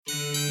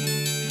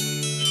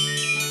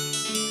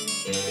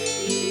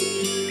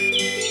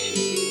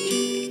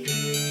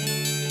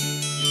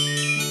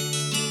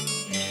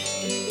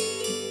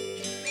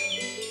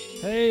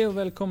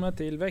välkomna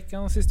till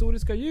veckans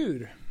historiska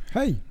djur.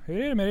 Hej! Hur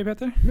är det med dig,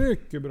 Peter?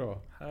 Mycket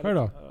bra. Hej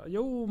då.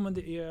 Jo, men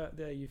det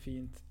är ju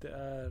fint.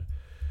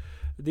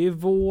 Det är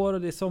vår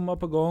och det är sommar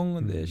på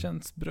gång. Det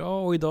känns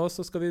bra. Och idag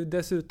så ska vi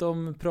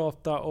dessutom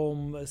prata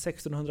om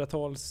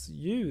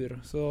 1600-talsdjur.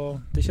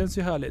 Så det känns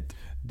ju härligt.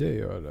 Det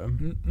gör det.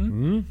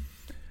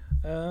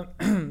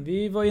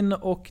 Vi var inne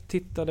och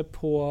tittade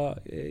på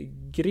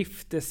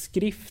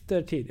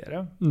grifteskrifter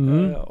tidigare.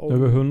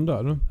 Över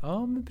hundar.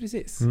 Ja, men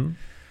precis.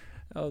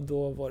 Ja,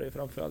 då var det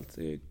framförallt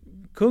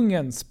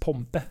kungens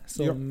pompe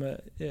som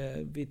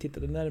vi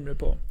tittade närmare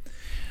på.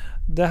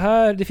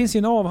 Det finns ju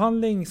en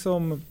avhandling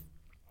som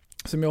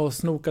jag har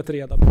snokat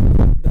reda på.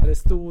 Där det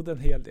stod en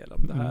hel del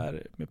om det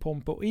här med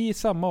pompe. Och i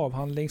samma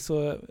avhandling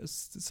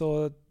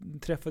så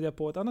träffade jag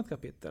på ett annat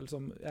kapitel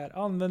som är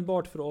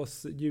användbart för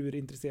oss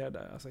djurintresserade.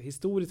 Alltså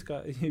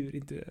historiska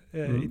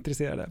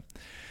djurintresserade.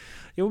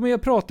 Jo, men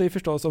jag pratar ju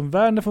förstås om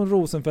Werner von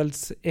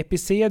Rosenfelds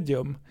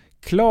Epicedium.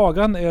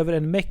 Klagan över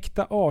en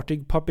mäkta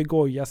artig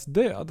papegojas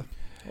död.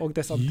 Och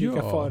dess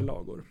antika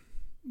förlagor.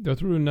 Jag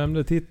tror du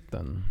nämnde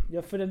titeln.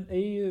 Ja, för den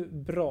är ju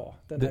bra,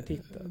 den här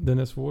titeln. Den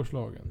är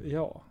svårslagen.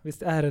 Ja,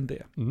 visst är den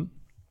det.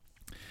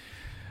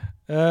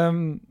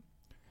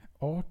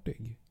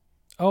 Artig.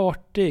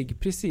 Artig,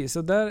 precis.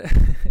 Och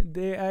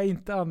det är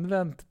inte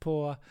använt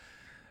på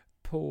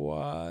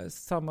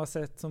samma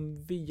sätt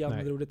som vi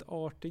använder ordet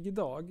artig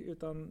idag.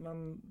 Utan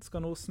man ska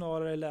nog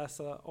snarare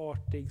läsa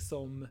artig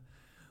som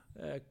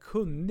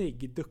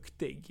kunnig,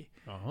 duktig.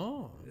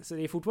 Aha. Så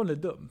det är fortfarande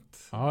dumt.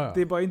 Ja.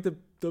 Det är bara inte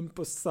dumt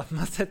på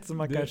samma sätt som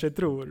man kanske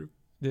tror.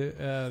 Det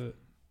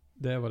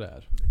är vad det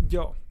är.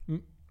 Ja.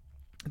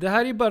 Det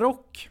här är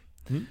barock.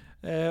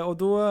 Och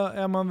då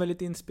är man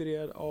väldigt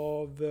inspirerad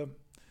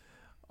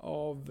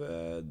av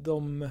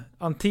de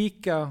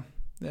antika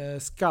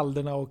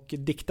skalderna och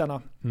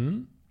diktarna.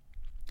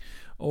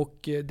 Och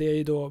det är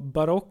ju då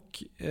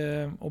barock.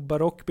 Och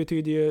barock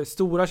betyder ju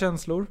stora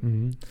känslor.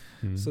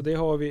 Så det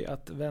har vi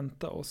att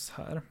vänta oss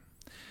här.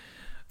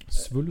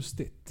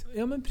 Svulstigt.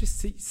 Ja, men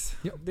precis.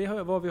 Ja. Det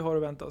är vad vi har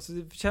att vänta oss.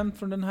 Känt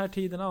från den här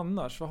tiden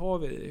annars. Vad har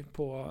vi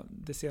på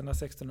det sena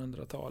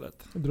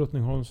 1600-talet?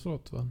 Drottningholms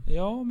slott, va?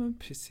 Ja, men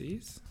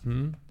precis.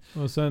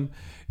 Och sen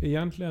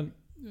egentligen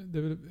det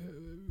är väl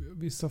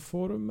vissa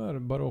former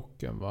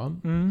barocken, va?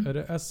 Är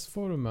det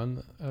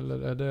S-formen eller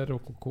är det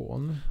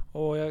rokokon?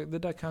 Det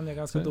där kan jag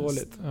ganska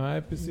dåligt.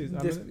 Nej, precis.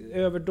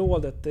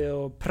 Överdådet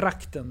och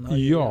prakten har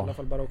i alla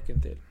fall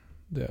barocken till.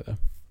 Det är det.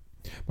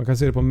 Man kan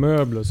se det på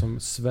möbler som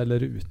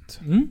sväller ut.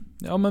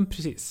 Ja, men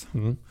precis.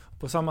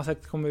 På samma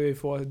sätt kommer vi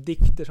få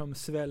dikter som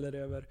sväller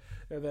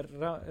över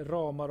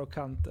ramar och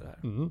kanter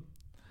här.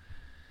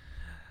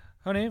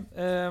 Hörrni,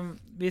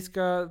 vi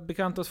ska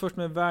bekanta oss först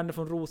med Werner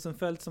von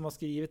Rosenfeld som har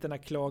skrivit den här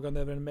klagan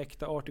över en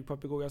mäkta artig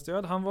papegojas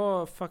död. Han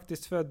var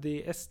faktiskt född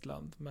i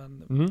Estland,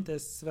 men det är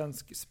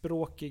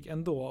svenskspråkig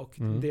ändå och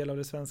en del av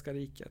det svenska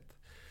riket.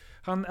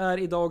 Han är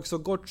idag så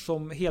gott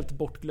som helt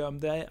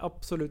bortglömd. Det är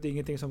absolut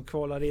ingenting som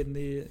kvalar in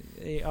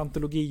i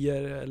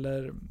antologier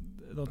eller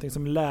någonting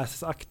som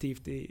läses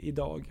aktivt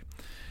idag.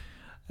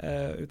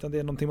 Utan det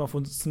är någonting man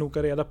får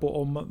snoka reda på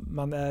om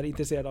man är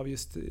intresserad av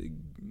just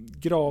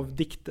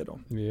gravdikter då.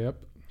 Yep.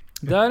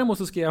 Däremot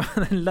så skrev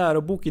han en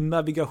lärobok i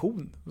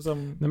navigation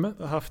som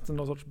har haft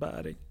någon sorts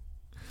bäring.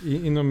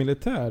 Inom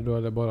militär då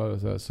är det bara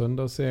så här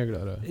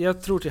söndagsseglare?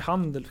 Jag tror till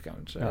handel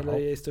kanske. Eller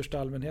i största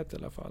allmänhet i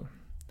alla fall.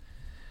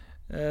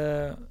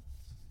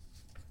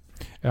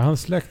 Är han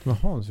släkt med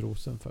Hans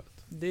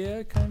Rosenfeldt?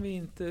 Det kan vi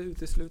inte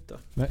utesluta.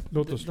 Nej,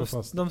 låt oss slå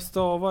fast. De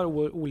stavar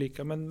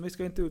olika, men vi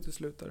ska inte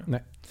utesluta det.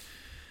 Nej.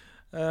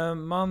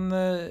 Man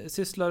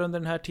sysslar under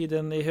den här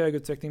tiden i hög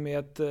utsträckning med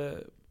att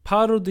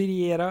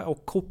parodiera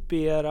och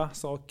kopiera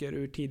saker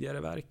ur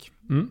tidigare verk.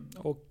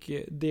 Och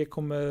det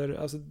kommer,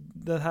 alltså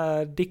den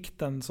här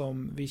dikten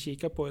som vi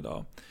kikar på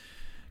idag,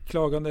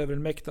 klagan över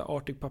en mäkta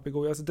artig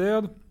papegojas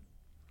död.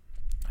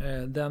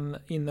 Den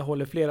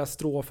innehåller flera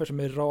strofer som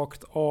är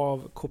rakt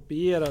av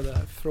kopierade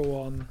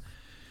från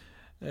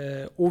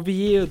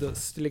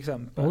Ovidius till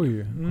exempel.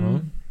 Oj,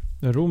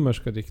 den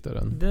romerska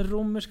diktaren. Den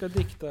romerska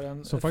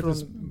diktaren så från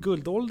faktiskt,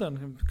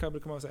 guldåldern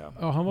kan man säga.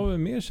 Ja, han var väl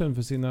mer känd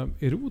för sina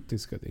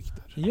erotiska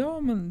dikter. Ja,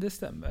 men det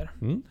stämmer.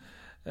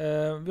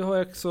 Vi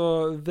har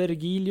också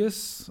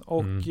Vergilius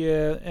och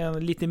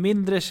en lite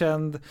mindre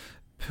känd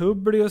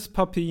Publius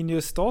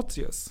Papinius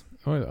Statius.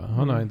 Oj då,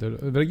 han har inte...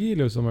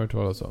 Vergilius som har hört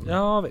talas om.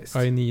 Ja, visst.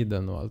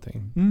 Aeniden och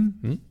allting.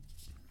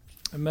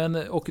 Men,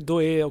 och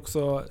då är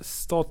också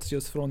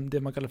Statius från det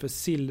man kallar för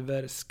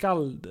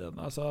silverskalden.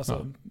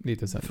 Alltså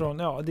lite sen.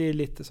 Det är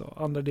lite så.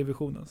 Andra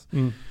divisionens.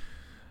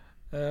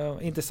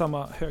 Inte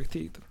samma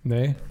högtid.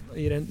 Nej.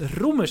 I den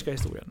romerska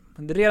historien.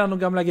 Redan de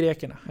gamla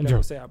grekerna, eller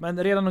jag säga.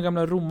 Men redan de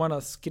gamla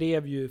romarna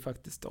skrev ju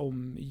faktiskt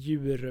om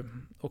djur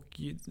och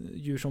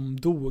djur som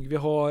dog. Vi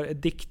har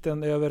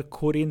dikten över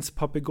Korinths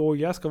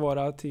papegoja, ska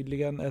vara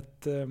tydligen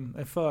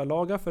en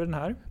förlaga för den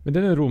här. Men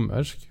den är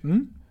romersk.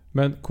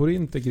 Men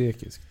Korint är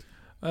grekiskt.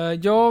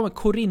 Ja,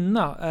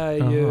 Corinna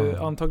är ju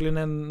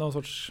antagligen någon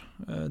sorts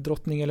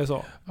drottning eller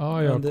så.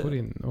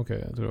 Corinne.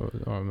 Okej, jag tror...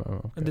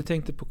 Okay. Du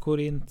tänkte på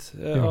Korint.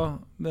 Ja,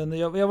 men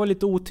jag var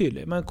lite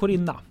otydlig. Men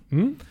Corinna.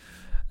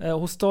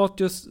 Hos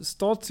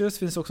Statius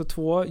finns också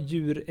 2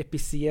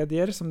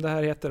 djurepicedier som det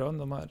här heter då,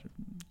 de här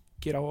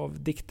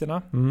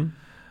gravdikterna.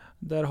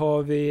 Där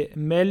har vi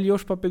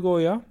Melchiors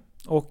papegoja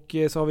och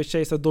så har vi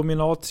kejsar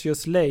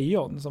Dominatius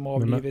lejon som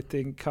avgivit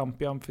en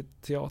kamp i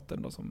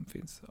amfiteatern då, som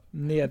finns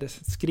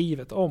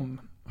nedskrivet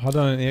om. Hade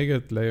han en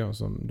eget lejon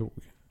som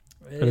dog?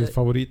 Eller ett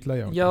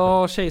favoritlejon?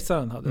 Ja,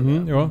 kejsaren hade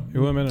det.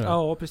 Jag menar det.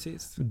 Ja,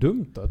 precis.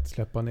 Dumt att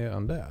släppa ner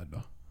han där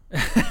då.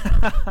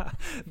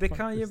 Det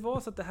kan ju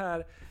vara så att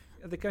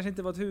det kanske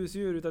inte var ett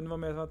husdjur utan det var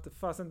mer att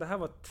fasen, det här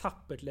var ett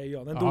tappert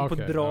lejon. Den dog på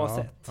ett bra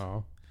sätt.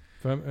 Ja.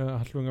 För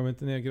han slungade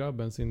inte ner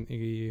grabben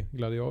i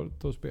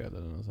gladiatorspel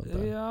eller något sånt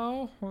där.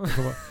 Ja.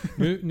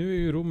 Nu är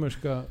ju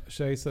romerska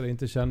kejsare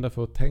inte kända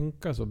för att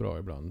tänka så bra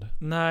ibland.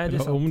 Nej, det är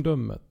sant.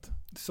 Omdömet.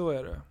 Så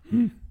är det.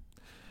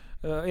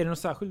 Är det något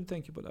särskilt du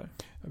tänker på där?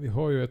 Vi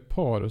har ju ett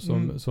par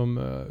som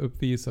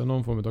uppvisar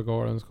någon form av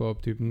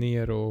galenskap. Typ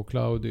Nero och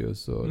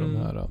Claudius och de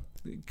här.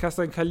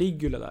 Kasta en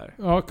Caligula där.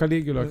 Ja,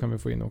 Caligula kan vi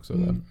få in också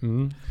där.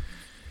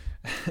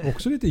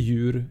 Också lite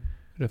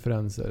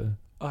djurreferenser.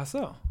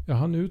 Alltså? Ja,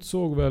 han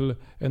utsåg väl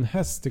en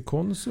häst till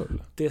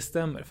konsul. Det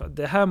stämmer. För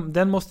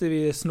den måste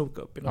vi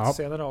snoka upp i något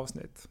senare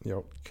avsnitt.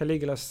 Ja.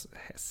 Caligulas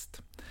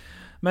häst.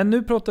 Men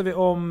nu pratar vi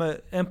om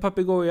en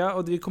papegoja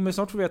och vi kommer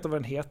snart få veta vad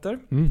den heter.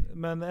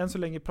 Men än så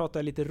länge pratar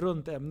jag lite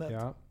runt ämnet.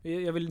 Ja.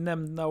 Jag vill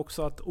nämna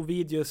också att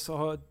Ovidius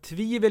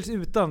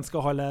tvivelsutan ska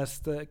ha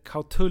läst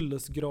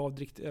Catullus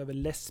gravdikt över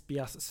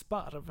Lesbias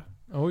sparv.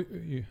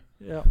 Oj.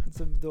 Ja,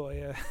 som då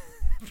är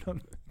från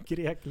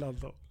Grekland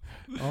då.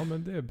 Ja,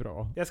 men det är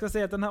bra. Jag ska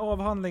säga att den här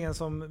avhandlingen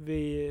som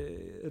vi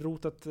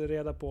rotat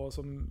reda på,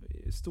 som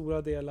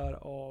stora delar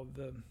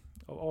av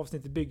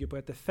avsnittet bygger på,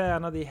 heter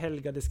Färnade i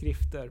helgade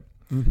skrifter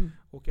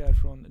och är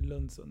från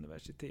Lunds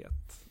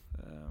universitet.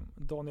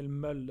 Daniel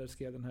Möller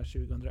skrev den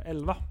här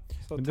 2011.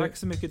 Så tack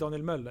så mycket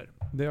Daniel Möller.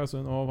 Det är alltså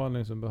en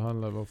avhandling som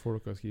behandlar vad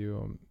folk har skrivit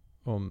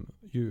om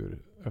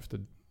djur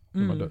efter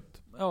de har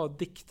dött. Ja,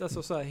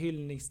 alltså så här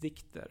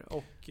hyllningsdikter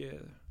och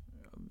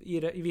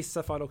i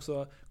vissa fall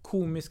också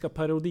komiska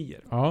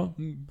parodier. Ja,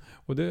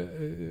 och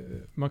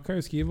man kan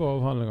ju skriva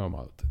avhandlingar om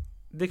allt.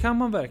 Det kan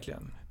man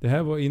verkligen. Det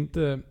här var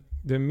inte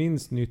det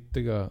minst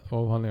nyttiga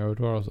avhandlingar jag har hört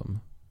talas om.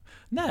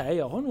 Nej,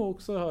 jag har nog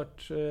också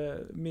hört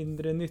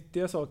mindre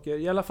nyttiga saker.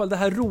 I alla fall det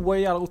här roar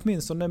ju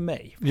åtminstone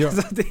mig. Ja.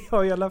 Så det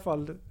har i alla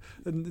fall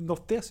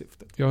nått det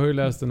syftet. Jag har ju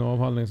läst en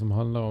avhandling som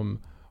handlar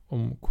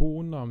om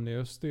konamn i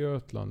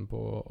Östergötland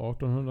på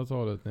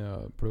 1800-talet när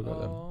jag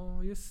pluggade.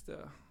 Ja, just det.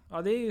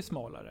 Ja, det är ju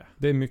smalare.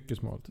 Det är mycket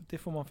smalt. Det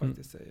får man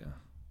faktiskt säga.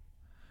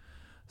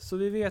 Så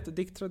vi vet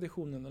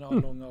dikttraditionen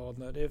har långa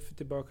anor. Det är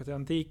tillbaka till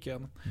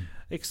antiken.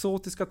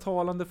 Exotiska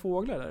talande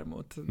fåglar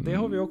däremot. Det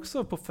har vi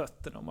också på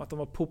fötterna om att de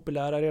var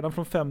populära redan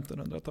från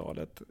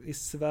 1500-talet. I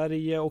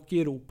Sverige och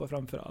i Europa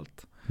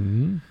framförallt.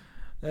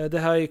 Det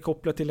här är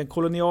kopplat till den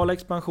koloniala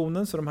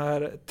expansionen. Så de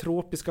här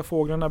tropiska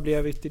fåglarna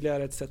blev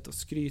ytterligare ett sätt att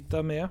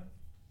skryta med.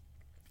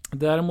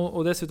 Däremot,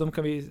 och dessutom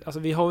kan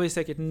vi har ju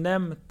säkert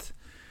nämnt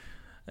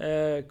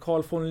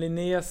Carl von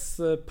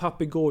Linnés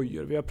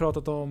papegojor. Vi har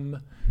pratat om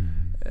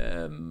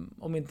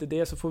inte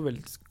det så får vi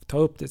väl ta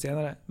upp det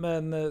senare.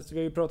 Men så vi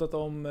har ju pratat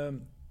om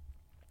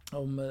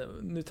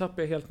nu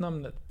tappar jag helt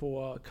namnet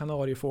på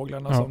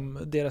kanariefåglarna som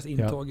deras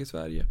intåg i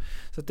Sverige.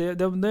 Så att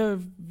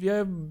vi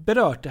har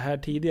berört det här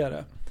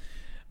tidigare.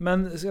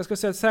 Men jag ska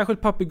säga att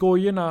särskilt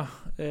papegojorna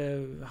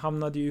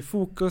hamnade ju i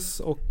fokus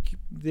och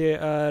det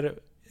är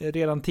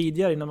redan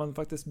tidigare innan man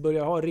faktiskt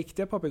började ha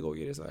riktiga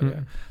papegojor i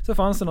Sverige. Så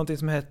fanns det något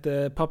som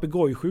hette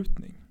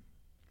papegojskjutning.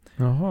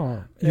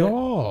 Jaha.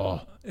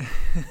 Ja.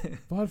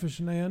 Varför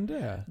känner jag igen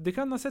det? Det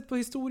kan man ha sett på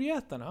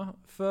Historieätarna.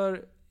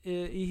 För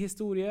i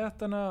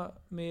Historieätarna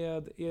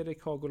med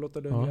Erik Haag och Lotta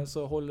Lundgren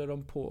så håller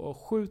de på och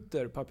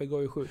skjuter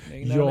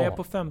papegojskjutning när de är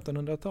på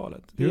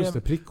 1500-talet. Just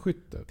det,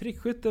 prickskytte.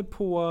 Prickskytte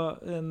på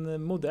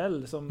en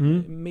modell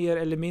som mer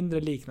eller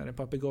mindre liknar en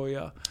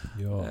papegoja.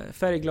 Ja.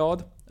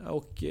 Färgglad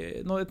och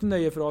ett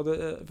nöje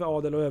för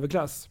adel och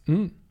överklass.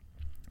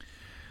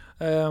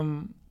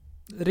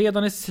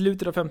 Redan i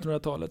slutet av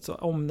 1500-talet så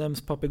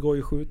omnämns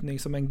papegojskjutning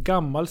som en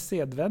gammal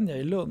sedvänja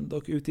i Lund,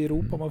 och ute i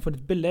Europa har man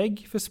funnit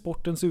belägg för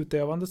sportens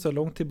utövande så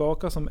långt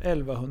tillbaka som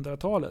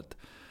 1100-talet,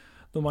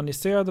 då man i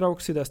södra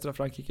och sydöstra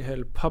Frankrike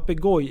höll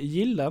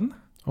papegojgillen.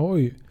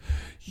 Oj.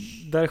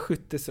 Där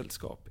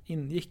skyttesällskap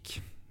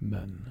ingick.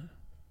 Men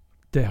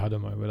det hade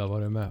man ju velat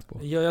vara med på.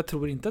 Ja, jag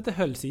tror inte att det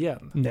hölls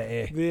igen.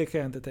 Nej. Det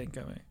kan jag inte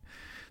tänka mig.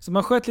 Så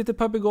man sköt lite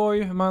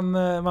papegoj,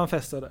 man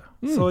festade.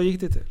 Så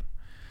gick det till.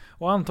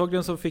 Och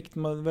antagligen så fick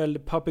man väl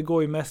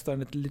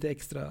papegojmästaren ett lite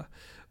extra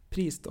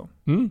pris då.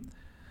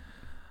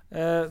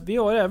 Vi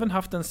har även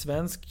haft en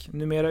svensk,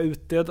 numera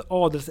utdöd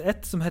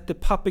adelsätt som hette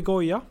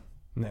papegoja.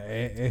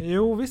 Nej.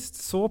 Jo visst,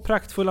 så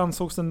praktfull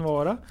ansågs den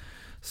vara.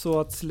 Så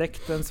att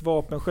släktens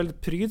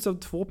vapensköld pryds av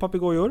 2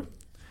 papegojor.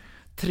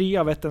 3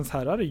 av ättens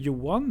herrar,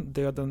 Johan,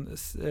 döden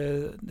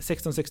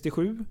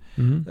 1667.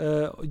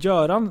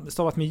 Göran,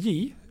 stavat med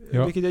J,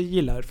 vilket jag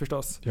gillar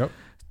förstås. Ja.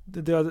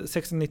 Död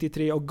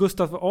 1693 och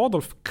Gustav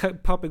Adolf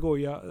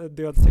Papegoja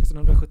död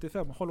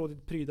 1675 har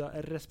låtit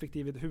pryda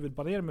respektive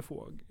huvudbaner med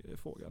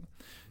fågeln.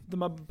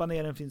 De här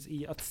baneren finns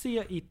att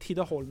se i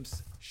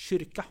Tidaholms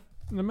kyrka.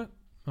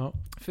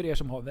 För er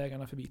som har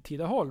vägarna förbi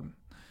Tidaholm.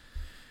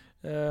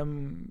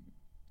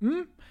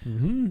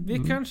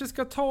 Vi kanske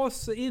ska ta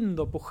oss in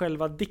då på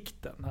själva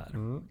dikten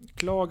här.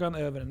 Klagan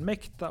över en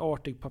mäkta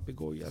artig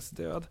papegojas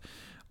död.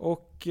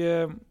 Och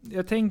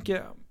jag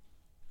tänker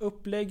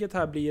upplägget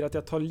här blir att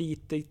jag tar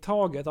lite i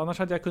taget. Annars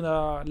hade jag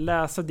kunnat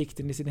läsa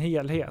dikten i sin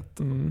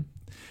helhet.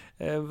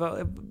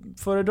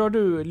 Föredrar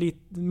du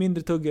lite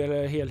mindre tugg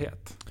eller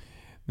helhet?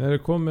 När det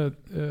kommer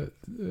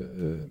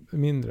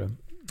mindre.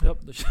 Ja,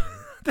 då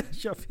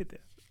kör vi det.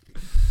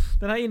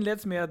 Den här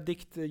inleds med att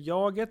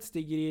diktjaget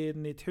stiger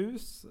in i ett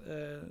hus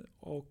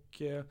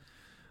och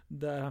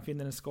där han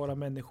finner en skara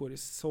människor i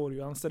sorg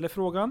och han ställer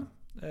frågan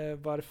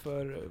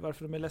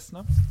varför de är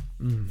ledsna.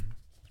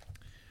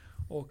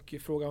 Och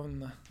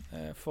frågan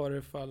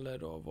förefaller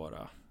då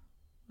vara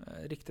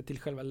riktad till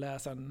själva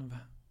läsaren.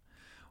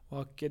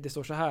 Och det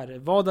står så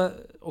här.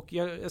 Och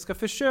jag ska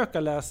försöka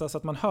läsa så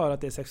att man hör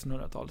att det är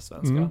 1600-tal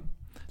svenska.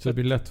 Så det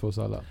blir lätt för oss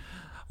alla.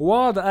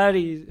 Vad är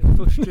i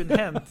förstun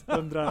hänt,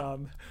 undrar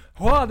han.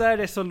 Vad är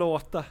det så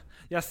låta?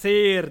 Jag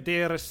ser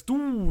der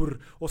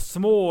stor och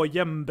små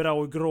jämbra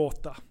och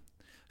gråta.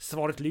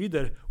 Svaret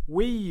lyder: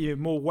 vi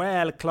må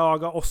väl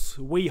klaga oss.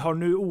 Vi har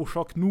nu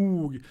orsak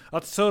nog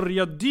att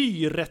sörja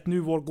dyret nu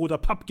vår goda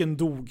Papken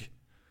dog.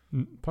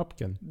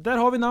 Papken? Där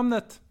har vi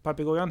namnet.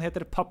 Papegojan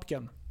heter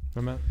Papken.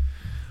 Amen.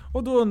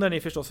 Och då undrar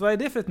ni förstås, vad är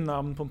det för ett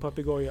namn på en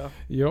papegoja?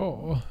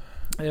 Ja.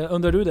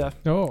 Undrar du det?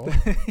 Ja,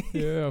 det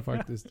gör jag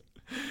faktiskt.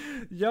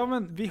 Ja,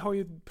 men vi har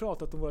ju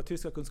pratat om våra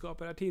tyska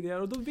kunskaper här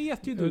tidigare och då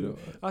vet ju du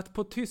att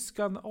på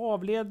tyskan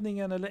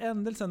avledningen eller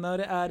ändelsen när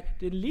det är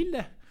det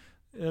lille,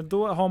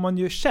 då har man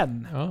ju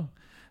känn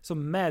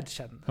som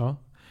medkänn. Ja.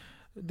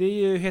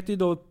 Det heter ju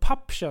då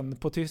Pappchen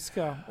på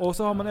tyska och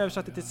så har man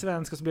översatt det till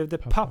svenska så blev det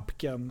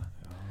Papken.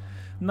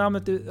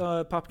 Namnet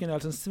Papken är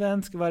alltså en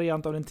svensk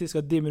variant av den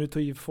tyska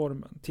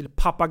diminutivformen till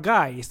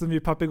papagaj som ju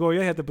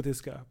papegoja heter på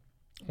tyska.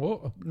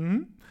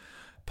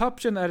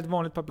 Papchen är ett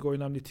vanligt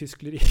papegojnamn i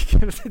tysk lyrik.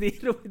 Det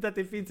är roligt att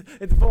det finns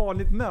ett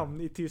vanligt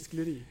namn i tysk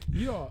lyrik.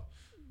 Ja,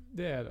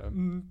 det är det.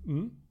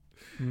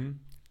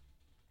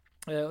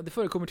 Det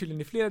förekommer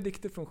tydligen i flera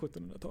dikter från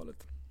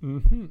 1700-talet.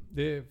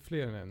 Det är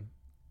fler än en.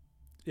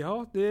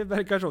 Ja, det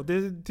verkar så. Det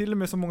är till och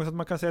med så många så att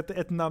man kan säga att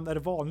ett namn är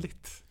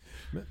vanligt.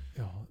 Men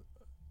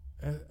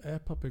är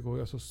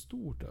papegoja så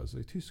stort alltså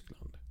i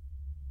Tyskland?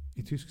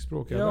 I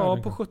tyskspråkiga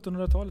världen? På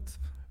 1700-talet.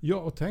 Ja,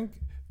 och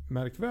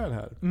märk väl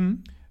här.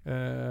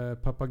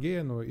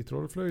 Papageno i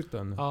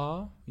Trollflöjten.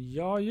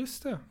 Ja,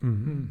 just det.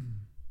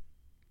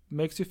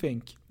 Makes you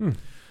think.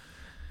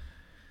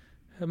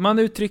 Man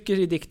uttrycker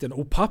i dikten: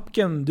 O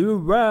Papken, du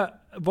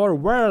var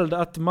world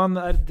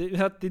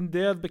att din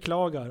död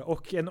beklagar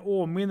och en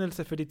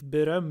åminnelse för ditt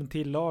beröm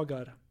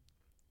tillagar.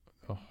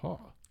 Jaha.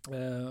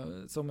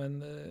 Som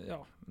en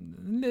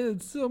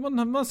så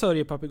man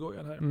sörjer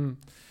papegojan här.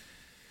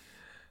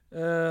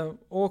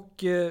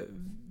 Och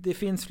det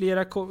finns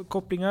flera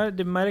kopplingar.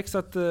 Det märks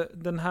att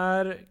den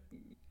här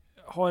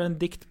har en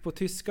dikt på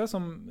tyska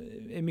som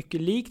är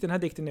mycket lik. Den här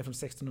dikten är från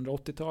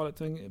 1680-talet.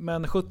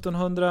 Men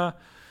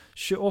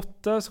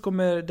 1728 så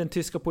kommer den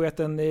tyska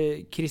poeten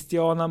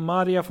Christiana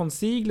Maria von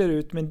Ziegler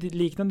ut med en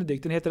liknande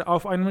dikt. Den heter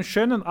Auf einem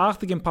schönen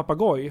artigen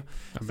Papagoj.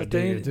 Ja,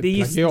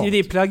 det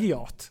är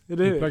plagiat.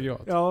 Eller hur?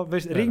 Plagiat. Ja,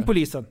 ring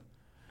polisen.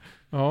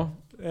 Ja.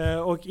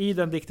 Och i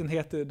den dikten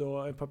heter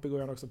då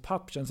papegojan också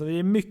Papchen. Så det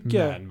är mycket.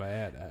 Men vad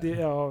är det?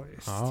 Ja,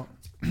 visst. Ja.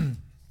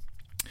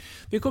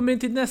 Vi kommer in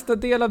till nästa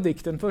del av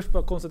dikten. Först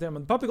bara konstaterar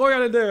man: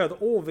 papegojan är död.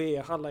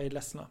 Alla är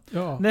ledsna.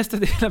 Ja. Nästa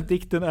del av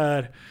dikten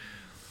är: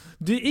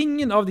 du är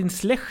ingen av din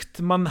släkt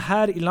man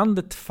här i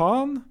landet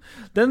fan.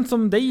 Den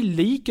som dig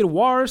liker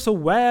var så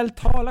väl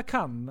tala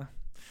kan.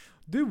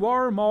 Du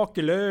var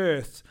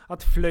makelös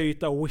att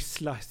flöjta och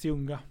whistla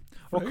sjunga.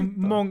 Och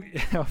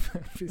ja,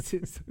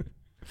 precis.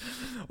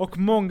 Och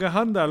många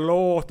handar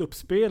låt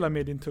uppspela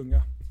med din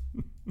tunga.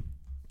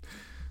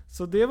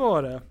 Så det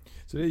var det.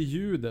 Så det är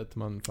ljudet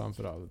man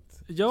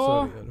framförallt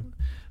sörjer.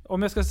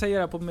 Om jag ska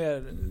säga det på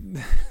mer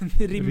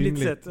rimligt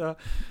sätt.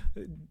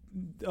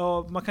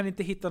 Ja, man kan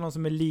inte hitta någon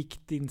som är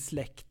lik din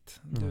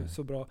släkt. Du,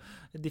 så bra.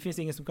 Det finns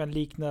ingen som kan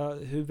likna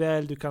hur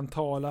väl du kan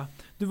tala.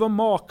 Du var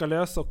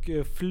makalös och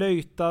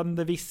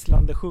flöjtande,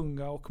 visslande,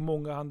 sjunga och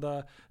många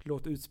andra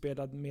låt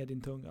utspelad med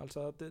din tunga. Alltså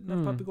att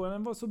den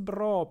papegojan var så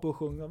bra på att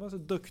sjunga, var så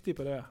duktig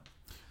på det.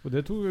 Och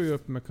det tog vi ju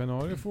upp med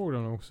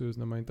kanariefåglarna också, just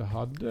när man inte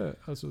hade,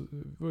 alltså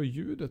det var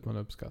ljudet man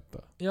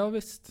uppskattade. Ja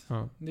visst.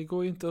 Ja. Det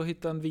går ju inte att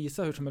hitta en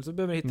visa hur som helst. Så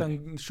behöver man hitta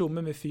en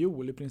tjomme med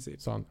fiol i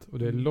princip. Sant. Och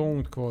det är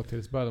långt kvar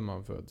tills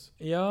Bellman föds.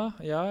 Ja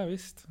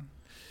visst.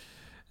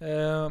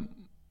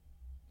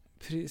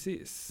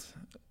 Precis.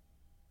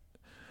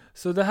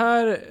 Så det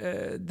här,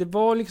 det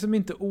var liksom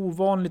inte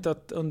ovanligt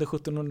att under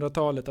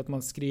 1700-talet att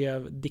man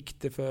skrev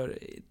dikter för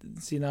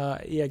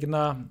sina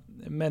egna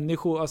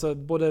människor. Alltså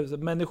både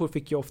människor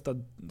fick ju ofta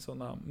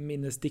sådana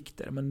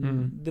minnesdikter,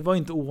 men det var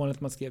inte ovanligt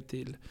att man skrev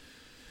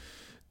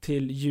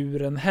till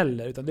djuren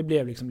heller, utan det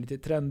blev liksom lite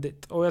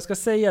trendigt. Och jag ska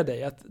säga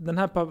dig att den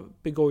här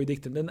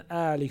papegojdikten, den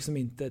är liksom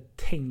inte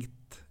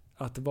tänkt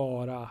att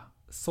vara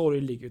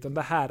sorglig, utan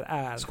det här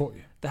är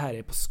skoj. Det här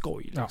är på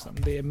skoj liksom.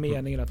 Ja. Det är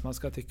meningen att man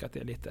ska tycka att det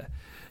är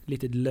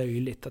lite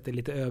löjligt, att det är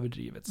lite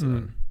överdrivet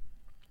så.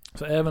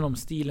 Så även om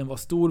stilen var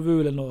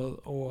storvulen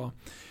och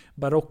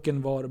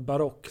barocken var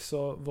barock,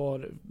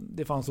 så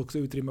det fanns också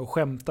utrymme att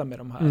skämta med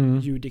de här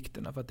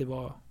djurdikterna, för att det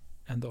var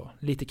ändå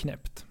lite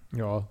knäppt.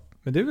 Ja,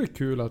 men det är väl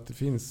kul att det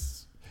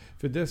finns,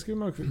 för det skulle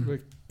man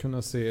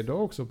kunna se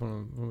idag också på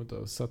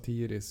någon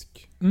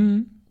satirisk.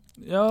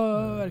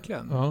 Ja,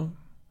 verkligen. Ja.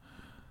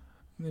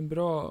 Det är en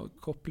bra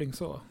koppling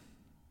så.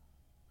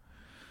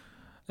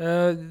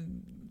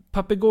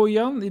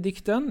 Papegojan i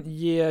dikten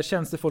ger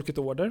tjänstefolket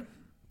order.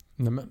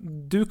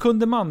 Nämen. Du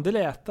kunde mandel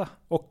äta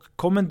och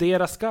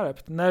kommendera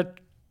skarpt när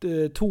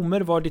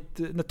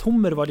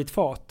Tomer var ditt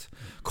fat.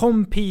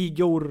 Kom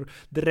pigor,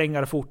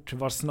 drängar fort,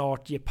 var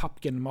snart ge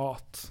pappken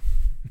mat.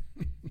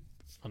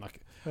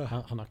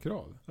 Han har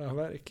krav. Ja,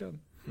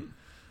 verkligen.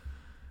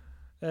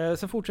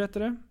 Sen fortsätter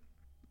det.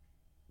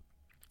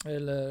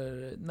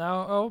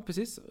 Ja,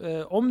 precis.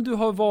 Om du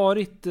har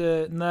varit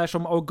när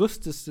som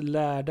Augustus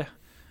lärde,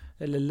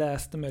 eller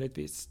läste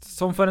möjligtvis,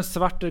 som för en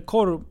svarte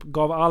korp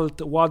gav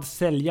allt vad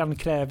säljaren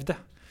krävde.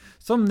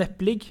 Som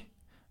näpplig,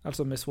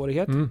 alltså med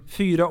svårighet.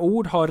 4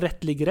 ord har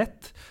rättlig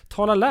rätt.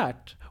 Tala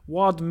lärt.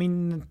 Vad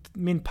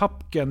min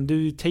pappken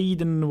du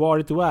tiden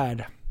varit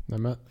värd. Nej,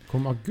 men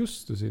kom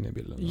Augustus in i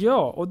bilden då?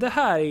 Ja, och det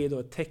här är ju då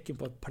ett tecken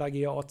på ett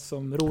plagiat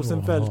som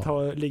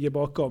Rosenfeldt ligger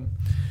bakom.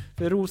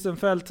 För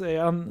Rosenfeldt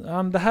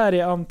det här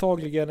är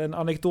antagligen en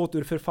anekdot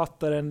ur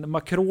författaren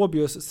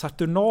Macrobius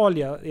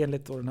Saturnalia,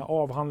 enligt den här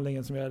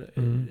avhandlingen som jag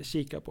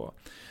kikar på.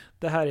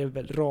 Det här är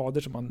väl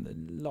rader som man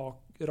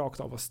rakt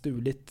av har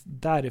stulit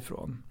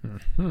därifrån.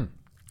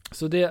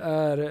 Så det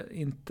är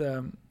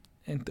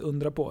inte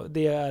undra på.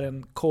 Det är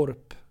en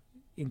korp,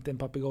 inte en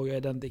papegoja i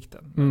den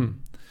dikten.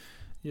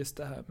 Just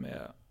det här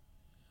med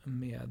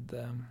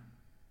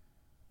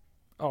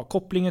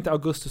kopplingen till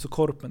Augustus och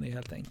korpen är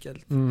helt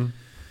enkelt.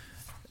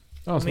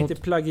 Ja,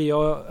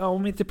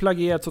 om inte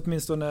plagierat så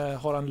åtminstone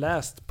har han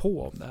läst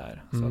på om det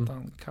här. Så att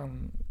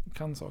han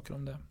kan saker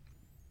om det.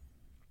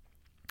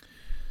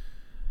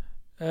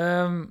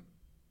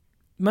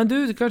 Men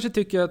du kanske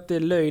tycker att det är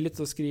löjligt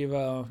att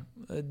skriva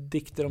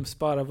dikter om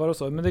sparvar och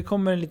så. Men det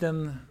kommer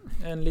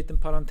en liten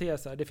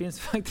parentes här. Det finns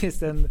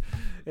faktiskt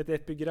ett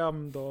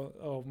epigram då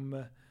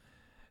om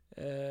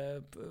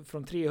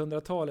från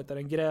 300-talet där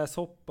en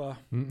gräshoppa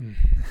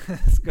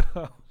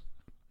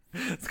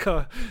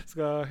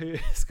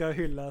ska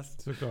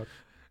hyllas. Såklart.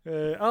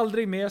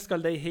 Aldrig mer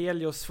skall dig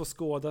Helios få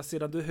skåda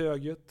sedan du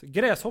högljutt.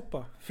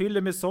 Gräshoppa,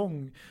 fyller med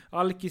sång,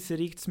 alkis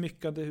rikt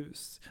smyckande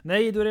hus.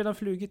 Nej, du har redan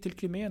flugit till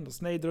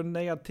Klimenos. Nej, du har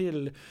nejat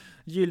till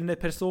gyllene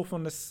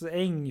Persofones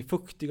äng,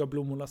 fuktiga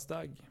blommornas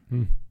dag.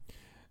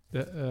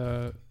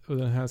 Och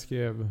den här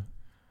skrev...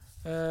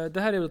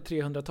 det här är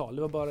 300-tal.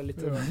 Det var bara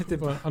lite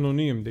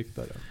anonym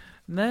diktare.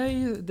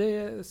 Nej,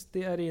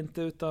 det är det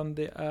inte, utan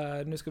det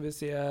är, nu ska vi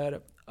se här,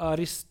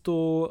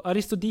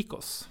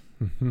 Aristodikos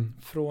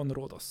från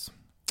Rhodos.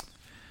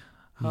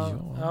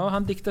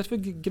 Han diktar för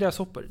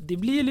gräshoppor. Det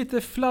blir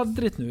lite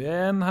fladdrigt nu,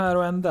 en här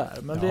och en där,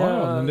 men det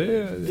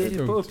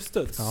är på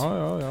uppstuds.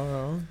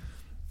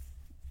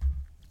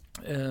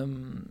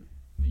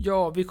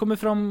 Ja, vi kommer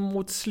fram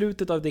mot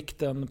slutet av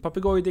dikten,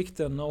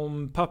 papegojdikten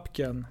om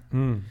pappken.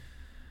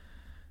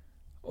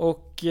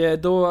 Och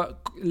då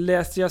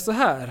läste jag så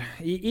här.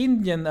 I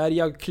Indien är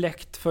jag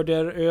kläckt för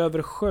där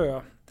över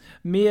sjö.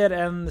 Mer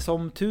än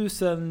som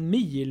 1000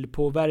 mil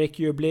på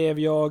verkjö blev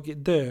jag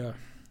dö.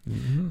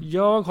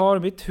 Jag har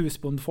mitt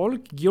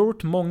husbondfolk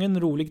gjort mången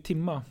rolig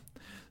timma.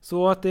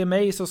 Så att det är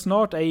mig så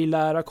snart ej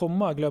lära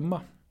komma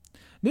glömma.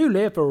 Nu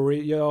lever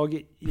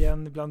jag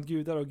igen bland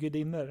gudar och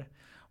gudinnor.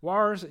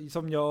 Var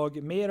som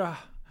jag mera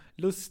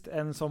lust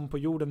än som på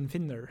jorden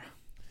finner.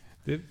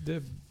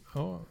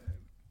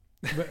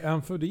 Är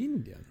han född i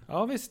Indien?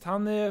 Ja visst,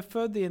 han är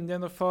född i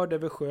Indien och förd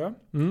över sjö.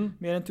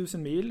 Mer än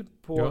 1000 mil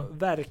på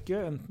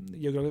Verkö, en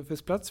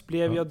geografisk plats,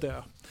 blev jag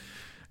dö.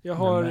 Jag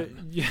har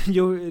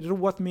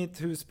roat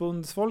mitt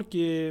husbondsfolk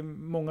i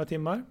många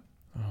timmar.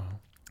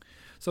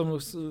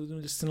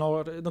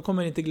 De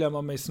kommer inte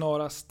glömma mig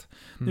snarast.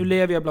 Nu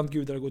lever jag bland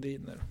gudar och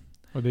gudinnor.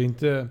 Och det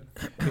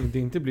är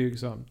inte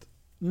blygsamt.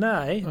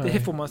 Nej,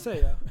 det får man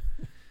säga.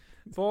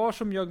 Var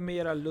som jag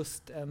mera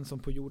lust än som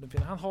på jorden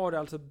finner. Han har det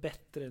alltså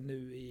bättre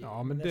nu i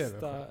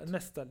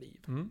nästa liv.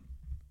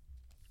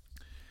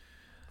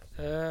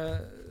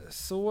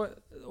 Så,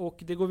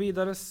 och det går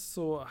vidare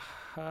så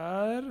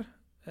här.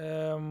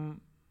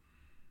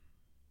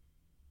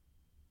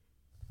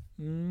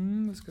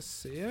 Vi ska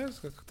se. Vi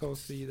ska ta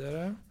oss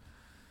vidare.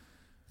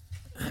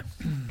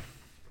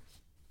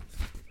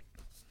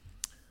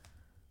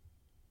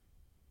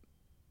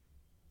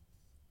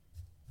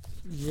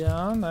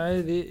 Ja,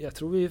 nej, jag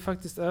tror vi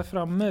faktiskt är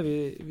framme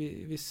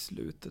vid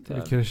slutet här.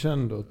 Vid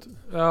crescendot.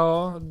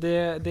 Ja, det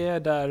är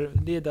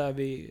där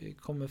vi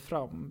kommer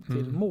fram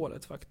till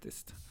målet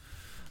faktiskt.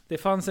 Det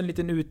fanns en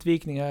liten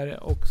utvikning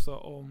här också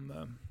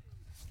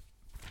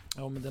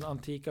om den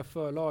antika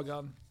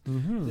förlagan.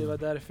 Det var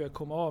därför jag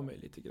kom av mig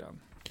lite grann.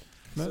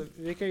 Men, så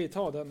vi kan ju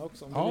ta den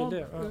också om du vill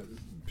det. Ja.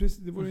 Precis,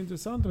 det vore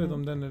intressant att veta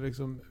om den är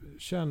liksom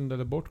känd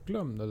eller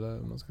bortglömd, eller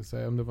man ska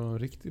säga, om det var någon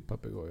riktig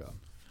papegoja.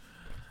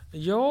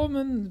 Ja,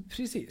 men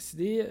precis.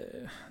 Det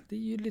är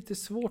ju lite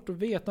svårt att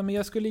veta, men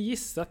jag skulle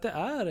gissa att det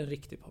är en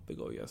riktig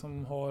papegoja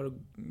som har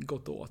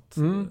gått åt.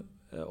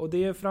 Och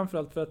det är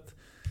framförallt för att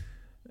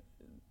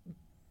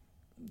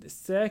det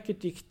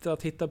säkert gick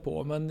att hitta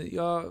på, men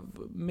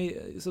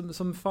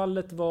som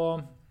fallet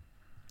var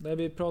där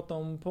vi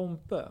pratade om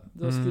Pompe,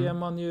 då skrev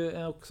man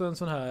ju också en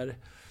sån här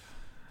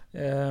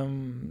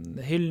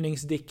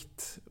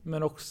hyllningsdikt,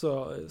 men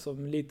också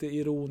som lite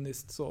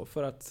ironiskt så,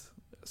 för att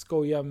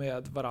skoja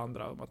med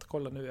varandra om att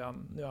kolla, nu är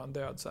han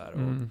död så här. Och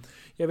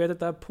jag vet att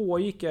det här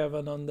pågick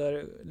även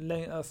under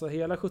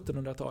hela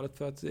 1700-talet,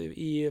 för att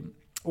i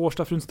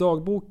Årstafruns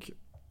dagbok,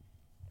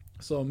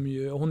 som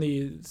ju, hon är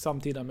ju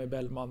samtida med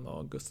Bellman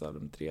och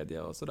Gustav III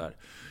och sådär.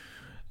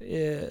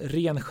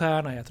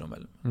 Renstjärna heter hon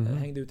väl.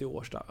 Hängde ut i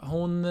Årsta.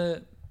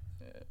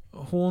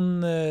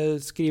 Hon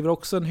skriver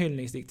också en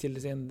hyllningsdikt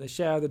till sin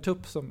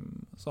tjädertupp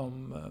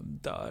som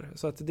dör.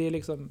 Så att det är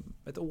liksom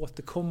ett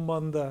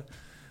återkommande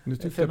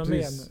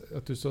fenomen.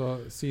 Att du sa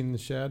sin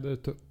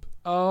tjädertupp.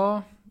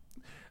 Ja.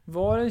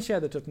 Var en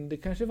tjädertupp? Det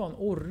kanske var en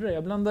orre.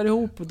 Jag blandar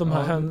ihop de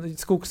här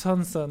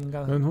skogshönsen.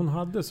 Men hon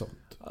hade sånt?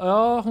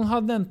 Ja, hon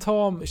hade en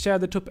tam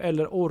tjädertupp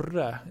eller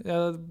orre.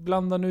 Jag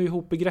blandar nu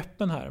ihop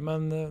begreppen här,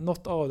 men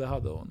något av det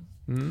hade hon.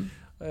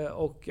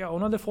 Och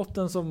hon hade fått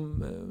den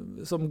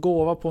som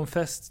gåva på en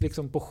fest,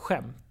 liksom på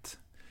skämt.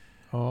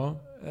 Ja.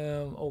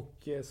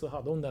 Och så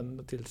hade hon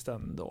den tills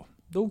den då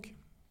dog.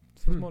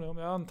 Så småningom.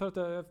 Jag antar att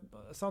det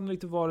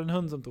sannolikt var en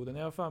hund som tog den.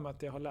 Jag har för mig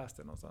att jag har läst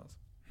det någonstans.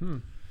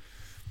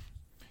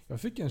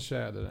 Jag fick en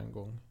tjäder en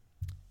gång.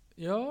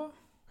 Ja,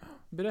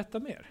 berätta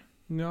mer.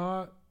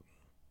 Ja,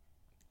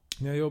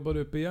 när jag jobbade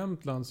uppe i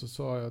Jämtland så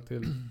sa jag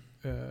till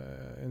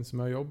en som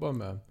jag jobbar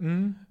med,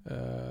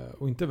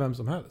 och inte vem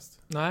som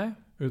helst. Nej.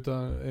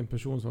 Utan en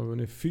person som har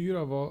vunnit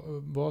 4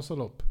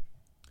 Vasalopp.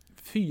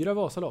 4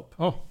 Vasalopp?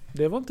 Ja.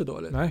 Det var inte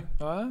dåligt. Nej.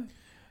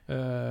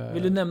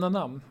 Vill du nämna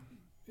namn?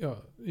 Ja,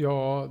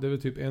 det är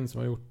väl typ en som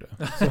har gjort det.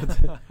 Så att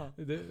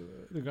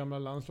det gamla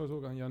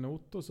landslagsåkaren Jan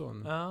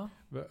Ottosson,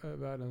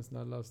 världens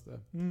snällaste.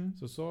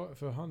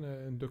 För han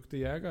är en duktig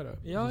jägare.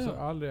 Så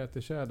aldrig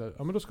äter tjäder.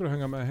 Ja, men då ska du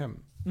hänga med hem.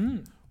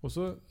 Och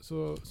så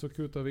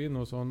kutade vi in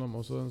hos honom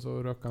och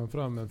så röck han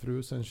fram en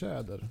frusen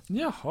tjäder.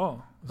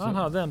 Jaha, han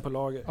hade en på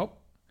lager. Ja.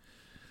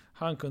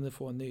 Han kunde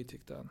få en ny,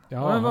 tyckte han.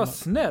 Ja, men vad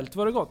snällt,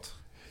 var det gott?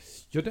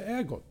 Ja, det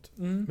är gott.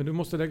 Men du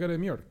måste lägga det i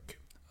mjölk.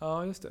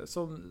 Ja, just det.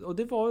 Och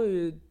det var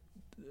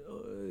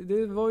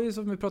ju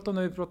som vi pratade om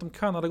när vi pratade om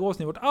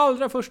Kanadagåsen i vårt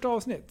allra första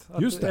avsnitt.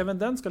 Att just det. Även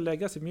den ska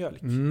läggas i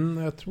mjölk.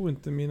 Jag tror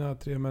inte mina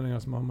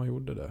 3-männingars mamma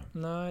gjorde det.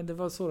 Nej, det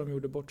var så de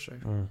gjorde bort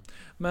sig.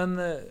 Men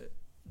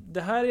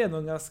det här är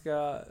ändå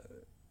ganska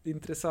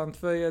intressant,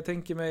 för jag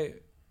tänker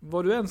mig,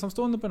 var du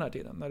ensamstående på den här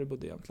tiden när du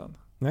bodde i Jämtland?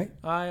 Nej.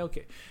 Nej,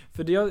 okej.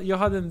 För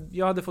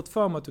jag hade fått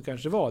för mig att du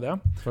kanske var det.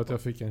 För att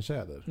jag fick en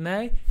tjäder?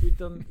 Nej,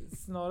 utan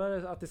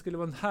snarare att det skulle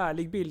vara en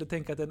härlig bild att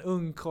tänka att en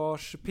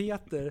ungkars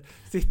Peter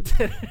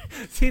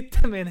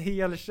sitter med en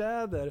hel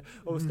tjäder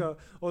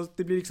och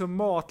det blir liksom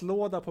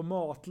matlåda på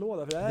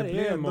matlåda. För det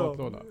blir en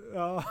matlåda.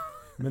 Ja.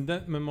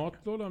 Men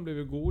matlådan blev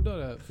ju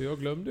godare, för jag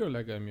glömde ju att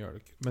lägga i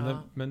mjölk.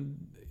 Men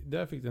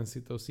där fick den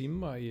sitta och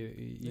simma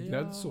i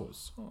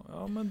gräddsås.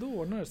 Ja, men då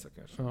ordnar det sig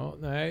kanske. Ja,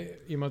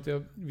 nej, i och med att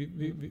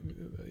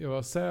jag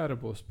var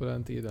särbos på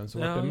den tiden, så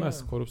var det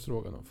mest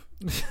korvstroganoff.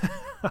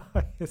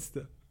 Just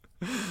det.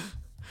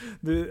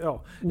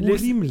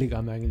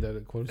 Orimliga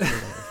mängder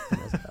korvstroganoff, kan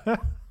man säga.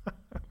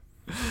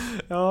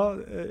 Ja,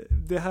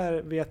 det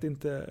här vet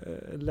inte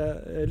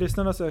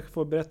lyssnarna, så jag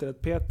får berätta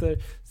att Peter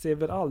ser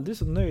väl aldrig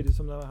så nöjd ut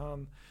som när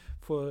han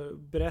får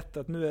berätta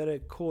att nu är det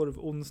korv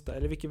onsdag,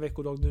 eller vilken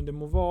veckodag nu det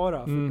må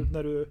vara, för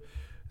när du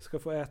ska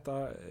få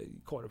äta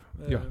korv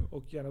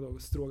och gärna då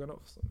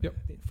stroganoff som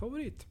är din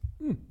favorit.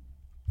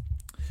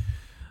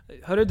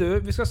 Hörru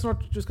du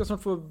ska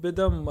snart få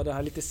bedöma det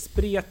här lite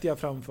spretiga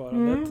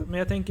framförandet. Men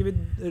jag tänker vi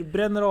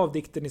bränner av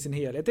dikten i sin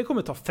helhet. Det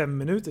kommer ta 5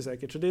 minuter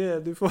säkert, så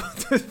du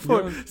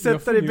får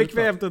sätta dig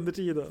bekvämt under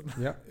tiden.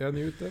 Ja, jag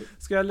njuter.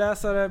 Ska jag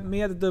läsa det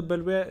med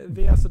W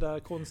sådär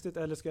konstigt,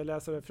 eller ska jag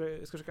läsa det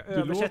ska försöka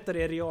översätta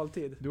det i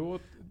realtid? Du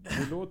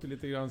låter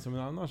lite grann som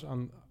en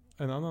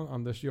annan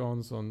Anders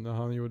Jansson när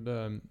han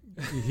gjorde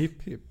i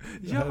Hipp Hipp.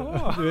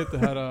 Ja! Du vet det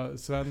här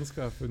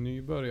svenska för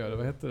nybörjare,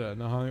 vad heter det?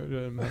 När han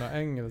gjorde den här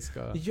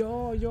engelska.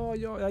 Ja,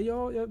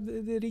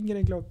 det ringer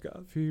en klocka.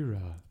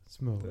 4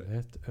 små,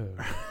 1 öl.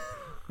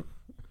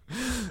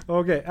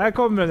 Okej, här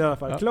kommer den i alla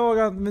fall.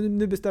 Klagan, men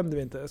nu bestämde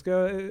vi inte.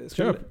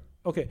 Köp!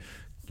 Okej.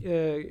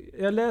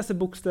 Jag läser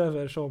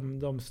bokstäver som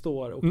de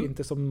står och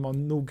inte som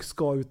man nog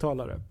ska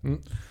uttala det.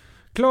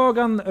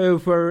 Klagan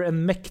över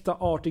en mäkta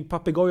artig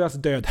papegojas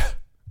död.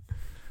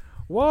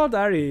 Vad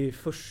är i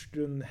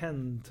förstund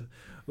hänt?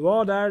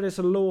 Vad är det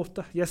så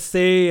låta? Jag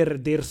ser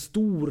der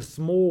stor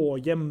små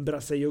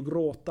jämbra sig och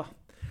gråta.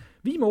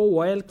 Vi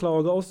må väl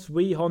klaga oss,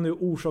 vi har nu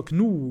orsak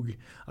nog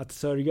att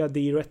sörja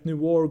det rätt nu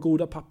vår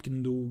goda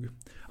pappken dog.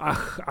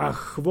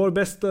 Ach, vår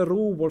bästa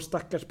ro, vår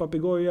stackars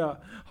papegoja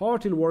har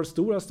till vår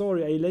stora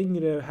sorg ej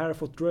längre här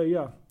fått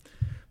dröja.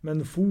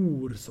 Men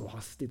for så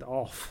hastigt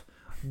av,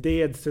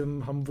 det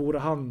som han vore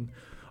han,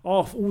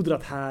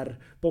 avodrat här,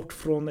 bort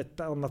från ett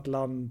annat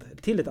land,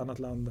 till ett annat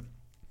land.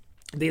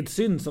 Det är ett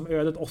synd som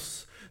ödet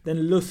oss,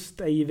 den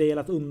lust ej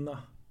velat unna.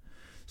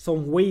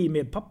 Som vi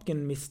med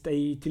pappken mist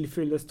ej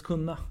tillfyllest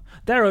kunna.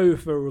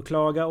 Därför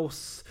klaga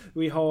oss,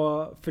 vi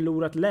har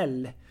förlorat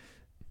Lell.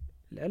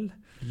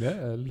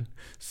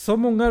 Så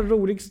många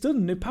rolig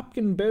stund nu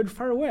pappken böd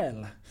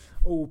farväl.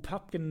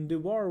 Pappken, du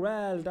var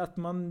väl att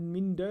man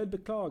min död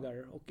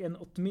beklagar och en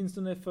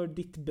åtminstone för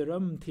ditt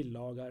beröm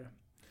tillagar.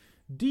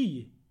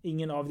 Dy,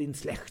 ingen av din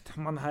släkt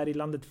man här i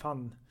landet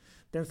fann.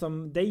 Den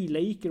som dig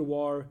leker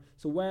var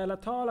så väl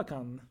att tala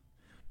kan.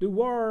 Du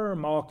var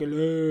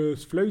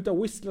makelös, flöjta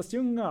whistla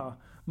sjunga.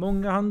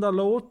 Många handa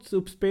låt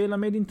uppspela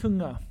med din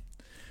tunga.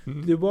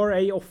 Du var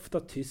ej ofta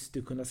tyst,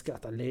 du kunde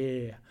skratta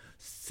le.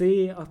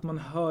 Se att man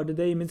hörde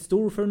dig med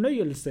stor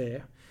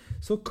förnöjelse.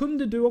 Så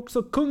kunde du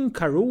också kung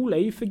Karol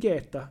ej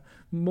förgäta.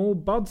 Må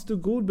bads du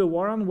god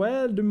bevaran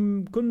väl,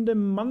 du kunde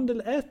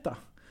mandel äta.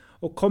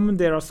 Och kom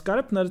deras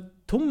skarp när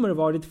tommer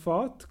var ditt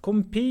fat.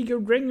 Kom pig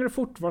och dränger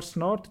fort var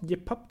snart ge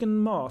pappken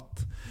mat.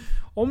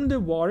 Om du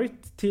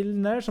varit till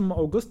när som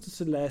Augustus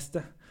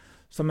läste.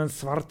 Som en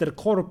svarter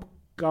korp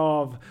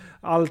gav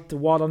allt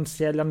vad han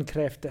sällan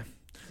krävde.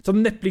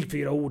 Som näpplig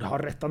 4 ord har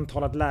rätt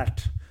antalat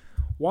lärt.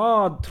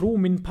 Vad tro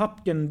min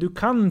pappken, du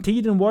kan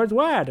tiden varit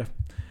värd.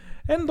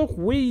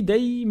 Ändå vi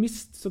dig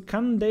mist så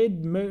kan det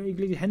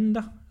möjligt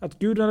hända att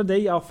gudarna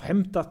dig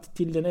avhämtat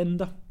till den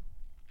enda.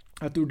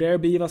 Att du där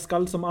bliva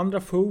skall som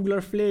andra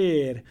fåglar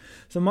fler,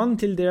 som man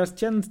till deras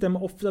tjänst dem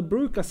ofta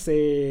brukar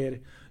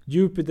ser.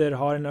 Jupiter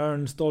har en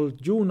örn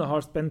stolt, Juno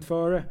har spänt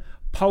före,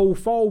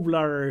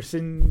 Paufavlar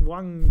sin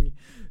vagn,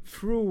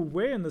 fru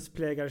Venus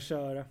plägar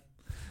köra.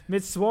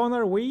 Med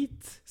svanar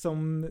vit,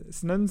 som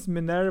snöns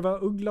Minerva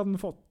ugglan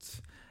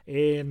fått,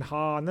 en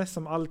hane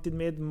som alltid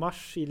med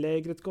mars i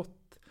lägret gått.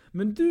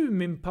 Men du,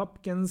 min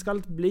pappken,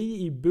 skall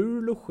bli i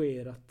bur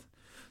logerat,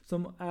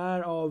 som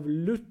är av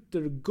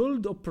lutter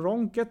guld och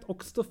pronket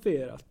och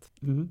stofferat.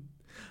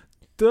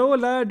 Då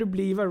lär du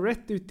bliva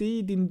rätt ut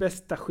i din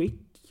bästa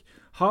skick,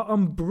 ha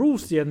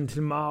ambrosien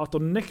till mat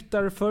och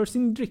nektar för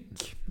sin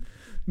dryck.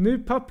 Nu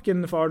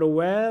pappken far då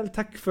väl,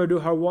 tack för du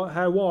har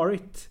här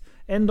varit.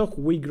 Ändå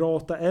vi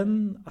gråta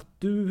än att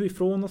du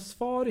ifrån oss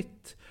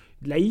farit.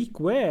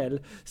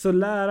 Likväl så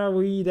lära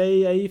vi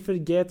dig ej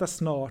förgäta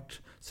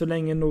snart, så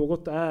länge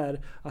något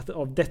är att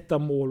av detta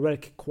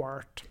målverk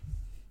kvart.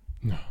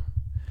 Ja,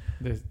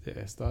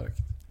 det är starkt.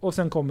 Och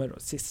sen kommer då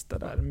sista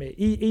där med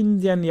i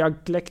Indien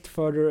jag kläckt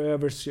för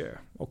över sjö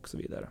och så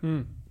vidare.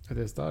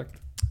 Det är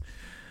starkt.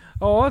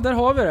 Ja, där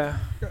har vi det.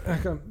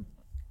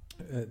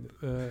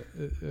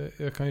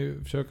 Jag kan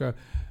ju försöka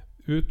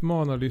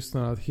utmana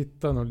lyssnarna att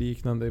hitta något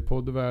liknande i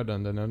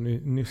poddvärlden den jag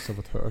nyss har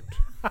fått hört.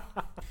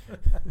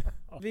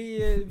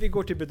 Vi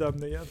går till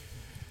bedömningen.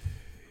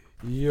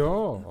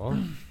 Ja.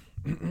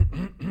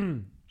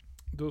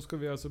 Då ska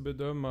vi alltså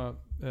bedöma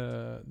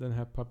den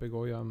här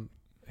papegojan.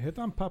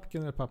 Heter han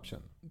Pappken eller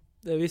Pappchen?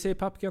 Vi säger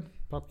Pappken.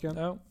 Pappken?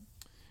 Ja.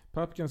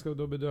 Pappken ska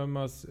då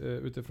bedömas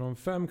utifrån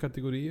 5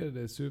 kategorier.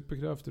 Det är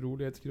superkraft,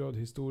 rolighetsgrad,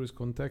 historisk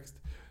kontext,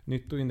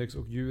 nyttoindex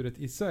och djuret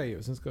i sig.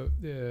 Och sen ska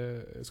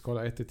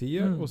skala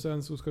 1-10 och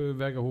sen så ska vi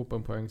väga ihop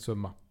en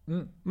poängsumma.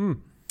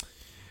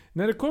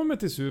 När det kommer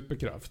till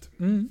superkraft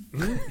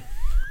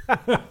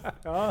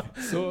ja.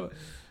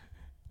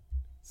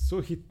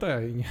 så hittar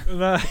jag inget.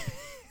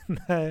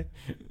 Nej.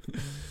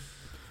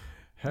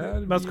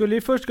 Man skulle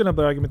ju först kunna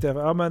börja argumentera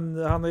för, ja, men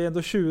han har ju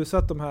ändå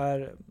tjusat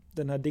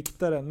den här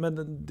diktaren,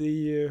 men det är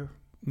ju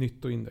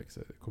nyttoindex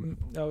kommer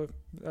på. Ja.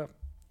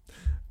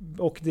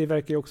 Och det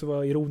verkar ju också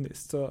vara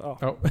ironiskt, så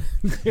ja.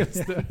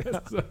 Just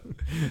det.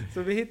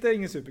 Så vi hittar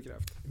ingen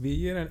superkraft. Vi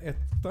ger en 1.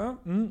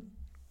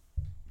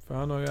 För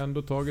han har ju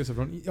ändå tagit sig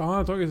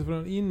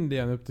från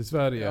Indien upp till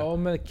Sverige. Ja,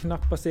 men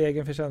knappast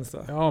egen förtjänst.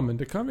 Ja, men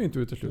det kan vi inte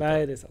utesluta.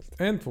 Nej, det är sant.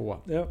 En 2.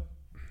 Ja.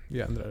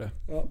 Vi ändrar det.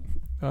 Ja.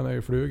 Han är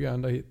ju fluga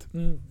ända hit.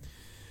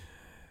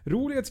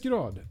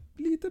 Rolighetsgrad.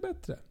 Lite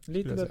bättre.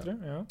 Lite bättre,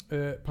 ja.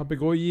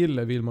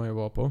 Papegojgille vill man ju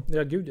vara på.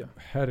 Ja, gud ja.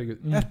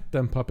 Herregud.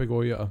 En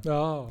papegoja.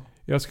 Ja.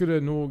 Jag skulle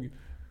nog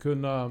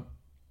kunna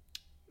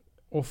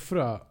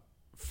offra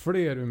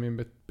fler ur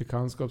min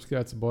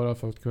bekantskapskrets bara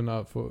för att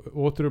kunna få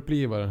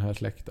återuppliva den här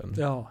släkten.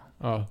 Ja.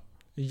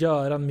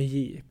 Göran med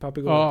J.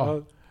 Papegoja.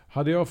 Ja.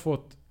 Hade jag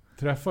fått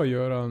träffa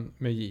Göran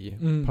med J.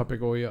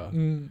 Papegoja.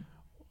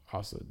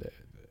 Alltså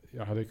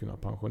jag hade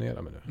kunnat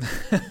pensionera mig nu.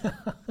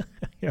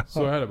 Ja.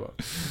 Så är det bara.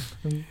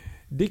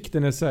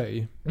 Dikten i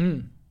sig.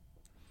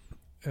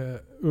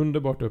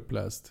 Underbart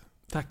uppläst.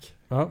 Tack.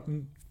 Ja.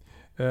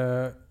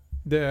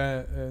 Det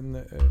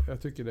är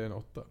jag tycker det är en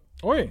 8.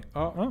 Oj!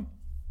 Ja.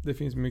 Det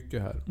finns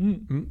mycket här.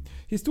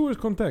 Historisk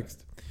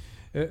kontext.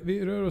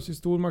 Vi rör oss i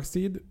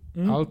stormaktstid.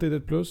 Alltid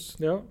ett plus.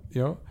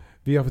 Ja.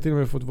 Vi har till och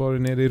med fått vara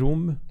nere i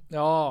Rom.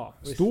 Ja.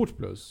 Stort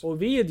plus.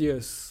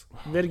 Ovidius.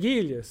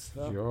 Vergilius.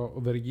 Ja,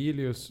 och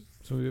Vergilius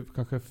som vi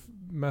kanske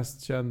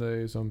mest känner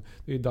är som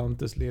det är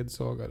Dantes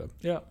ledsagare.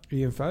 Ja.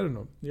 I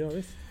Inferno. Ja,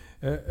 visst.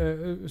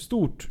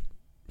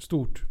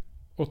 Stort.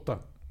 8.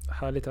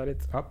 Härligt.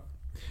 Ja.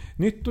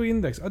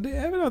 Nyttoindex. Ja, det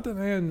är väl att den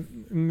är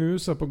en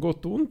musa på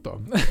gott och ont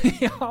då.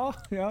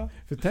 ja.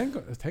 För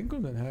tänk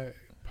om den här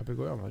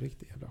papegojan var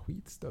riktigt jävla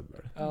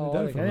skitstövel.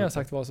 Ja, det kan jag ha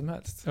sagt vad som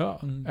helst.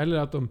 Ja, eller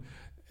att de...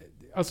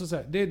 Alltså så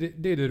här, det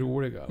är det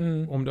roliga.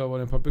 Om det har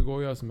varit en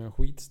papegoja som är en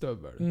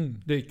skitstövel.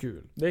 Det är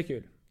kul. Det är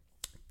kul.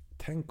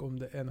 Tänk om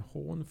det är en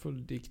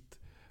hånfull dikt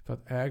för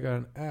att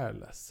ägaren är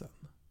ledsen.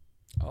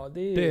 Ja,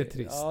 det är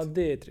trist. Ja,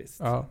 det är trist.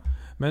 Ja.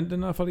 Men den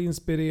har i alla fall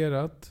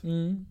inspirerat.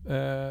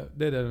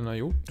 Det är det den har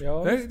gjort.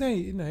 Ja.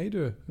 Nej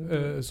du.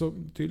 Så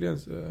tydligen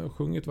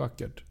sjungit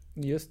vackert.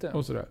 Just det.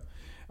 Och sådär.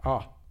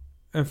 Ja,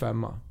 en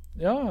 5.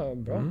 Ja,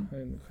 bra.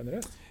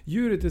 Generöst.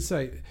 Djuret i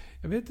sig.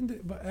 Jag vet inte,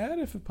 vad är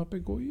det för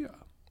papegoja?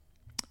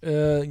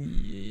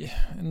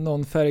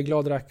 Någon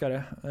färgglad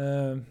rackare.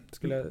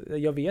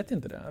 Jag vet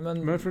inte det.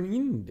 Men från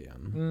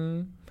Indien?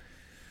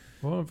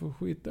 Vad har de för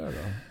skit där då?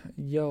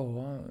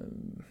 Ja...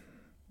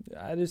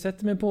 du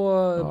sätter mig på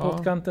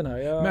pottkanten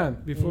här. Men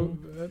vi får...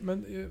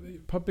 Men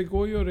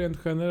papegojor rent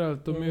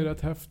generellt, de är ju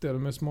rätt häftiga.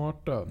 De är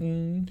smarta.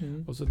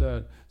 Och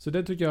sådär. Så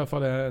det tycker jag i alla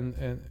fall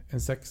är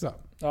en 6.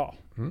 Ja.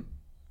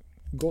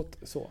 Gott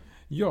så.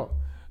 Ja.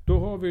 Då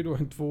har vi då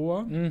en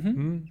 2.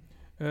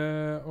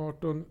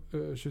 18,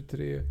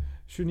 23,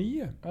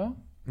 29. Ja.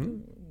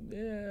 Det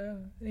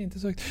är inte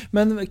så högt.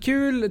 Men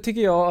kul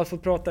tycker jag att få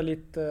prata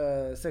lite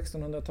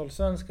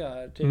 1600-talssvenska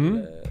här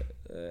till...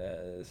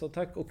 Så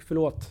tack och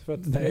förlåt för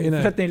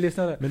att ni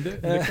lyssnade. Men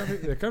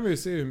det kan vi ju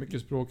se hur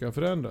mycket språk har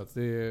förändrats.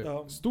 Det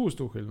är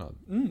stor skillnad.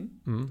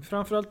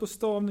 Framförallt på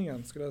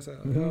stavningen skulle jag säga.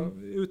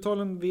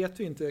 Uttalen vet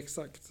vi inte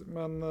exakt.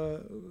 Men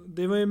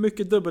det var ju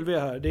mycket W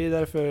här. Det är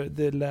därför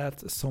det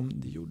lät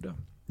som det gjorde.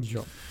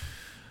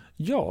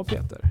 Ja,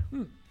 Peter.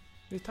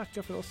 Vi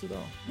tackar för oss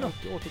idag.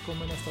 Och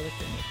återkommer nästa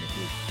vecka med ett nytt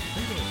liv.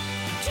 Hej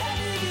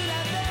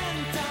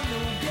då.